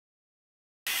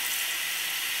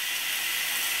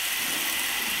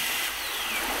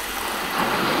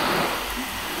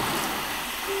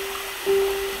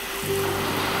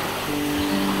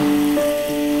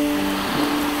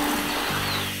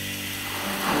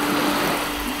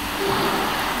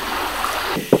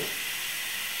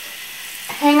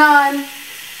Hang on.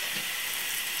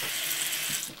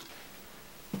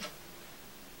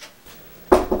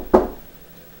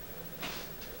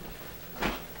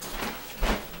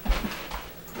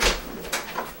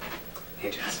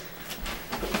 Hey, Jess.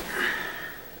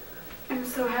 I'm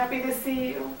so happy to see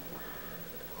you.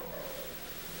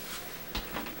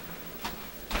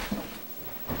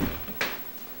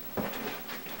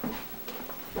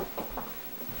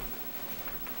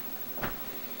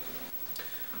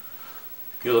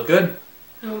 You look good.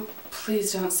 Oh,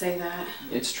 please don't say that.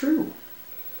 It's true.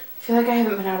 I feel like I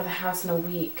haven't been out of the house in a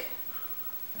week.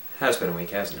 Has been a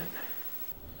week, hasn't it?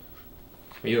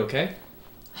 Are you okay?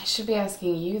 I should be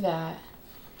asking you that.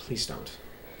 Please don't.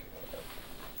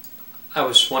 I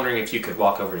was wondering if you could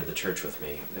walk over to the church with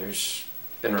me. There's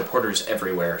been reporters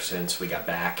everywhere since we got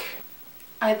back.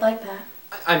 I'd like that.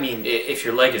 I mean, if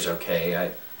your leg is okay,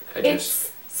 I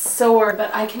just... It's sore,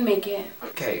 but I can make it.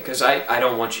 Okay, because I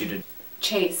don't want you to...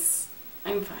 Chase,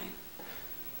 I'm fine.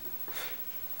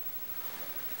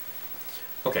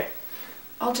 Okay.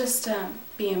 I'll just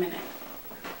be a minute.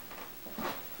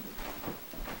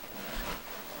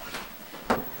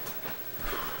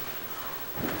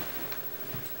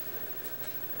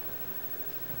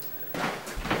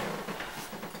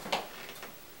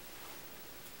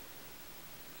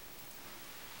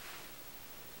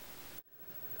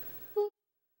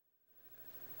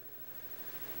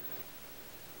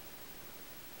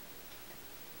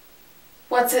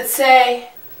 What's it say?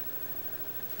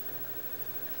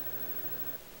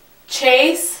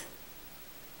 Chase?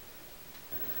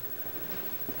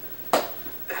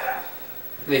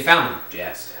 They found him,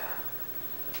 Jess.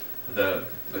 The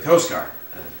Coast Guard.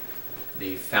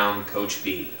 They found Coach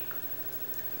B.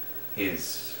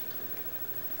 His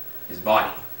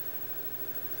body.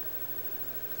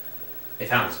 They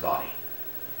found his body.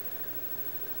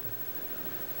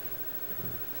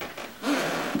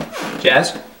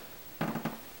 Jess?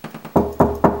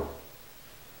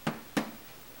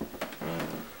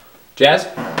 Jazz?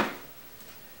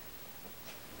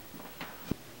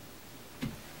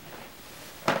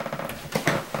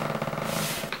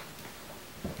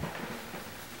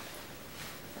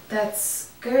 That's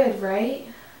good, right?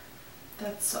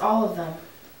 That's all of them.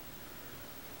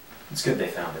 It's good they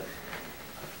found it.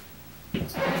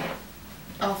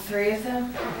 All three of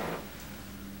them?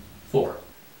 4.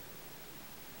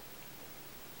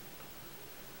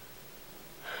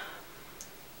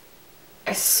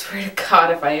 I swear to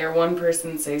God, if I hear one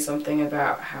person say something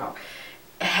about how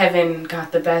heaven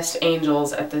got the best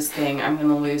angels at this thing, I'm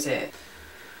gonna lose it.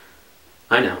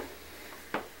 I know.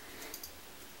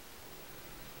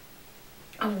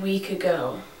 A week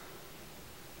ago,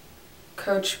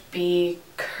 Coach B,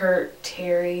 Kurt,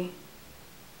 Terry,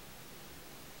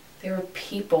 they were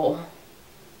people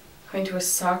going to a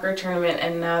soccer tournament,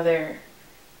 and now they're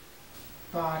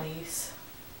bodies.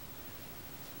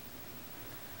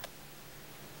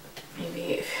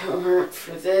 Maybe if it weren't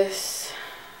for this,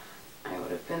 I would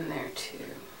have been there too.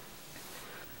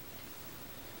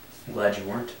 I'm glad you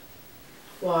weren't.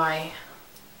 Why?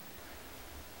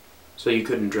 So you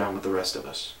couldn't drown with the rest of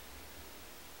us.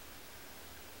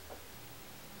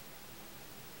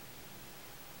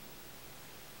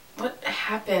 What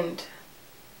happened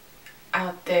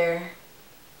out there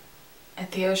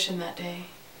at the ocean that day?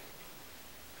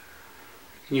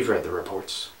 You've read the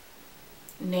reports.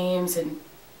 Names and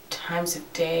times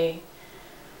of day.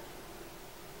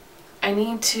 I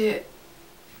need to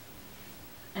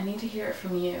hear it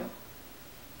from you.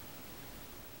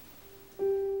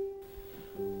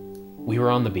 We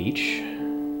were on the beach.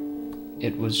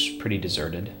 It was pretty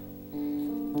deserted.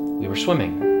 We were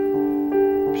swimming,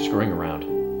 screwing around.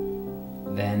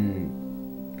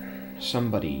 Then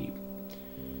somebody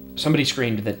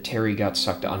screamed that Terry got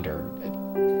sucked under.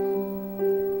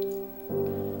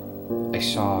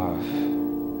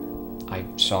 I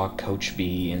saw Coach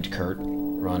B and Kurt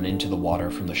run into the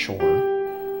water from the shore.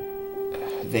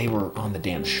 They were on the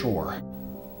damn shore.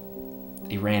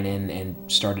 They ran in and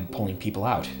started pulling people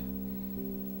out.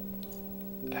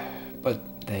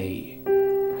 But they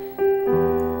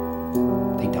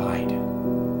died.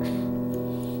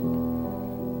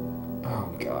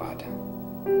 Oh, God.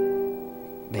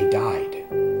 They died.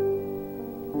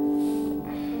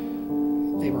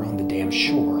 They were on the damn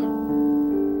shore.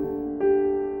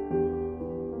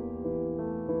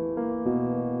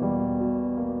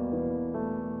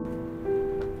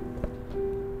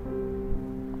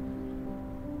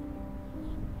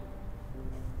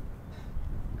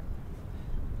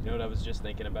 You know what I was just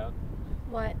thinking about?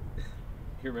 What?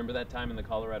 You remember that time in the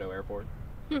Colorado airport?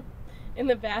 In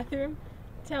the bathroom?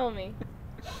 Tell me.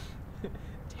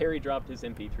 Terry dropped his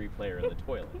MP3 player in the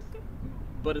toilet.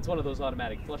 but it's one of those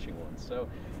automatic flushing ones. So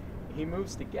he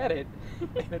moves to get it,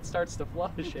 and it starts to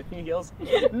flush, and he yells,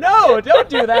 "No, don't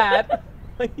do that!"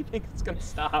 Like he thinks it's gonna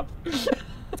stop.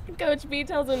 Coach B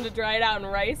tells him to dry it out in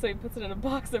rice, so he puts it in a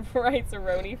box of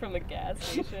rice-a-roni from the gas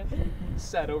station.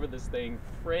 Sat over this thing,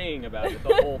 praying about it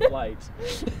the whole flight.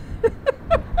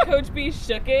 Coach B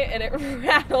shook it, and it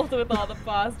rattled with all the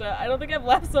pasta. I don't think I've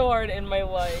laughed so hard in my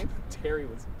life. Terry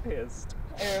was pissed.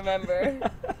 I remember.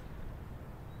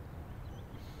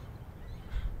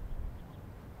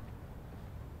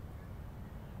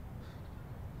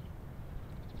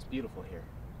 It's beautiful here.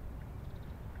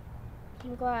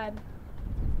 I'm glad.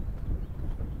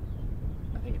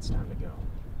 I think it's time to go.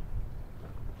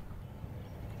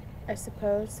 I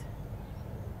suppose.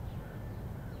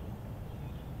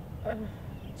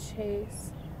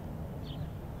 Chase.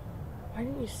 Why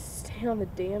didn't you stay on the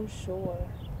damn shore?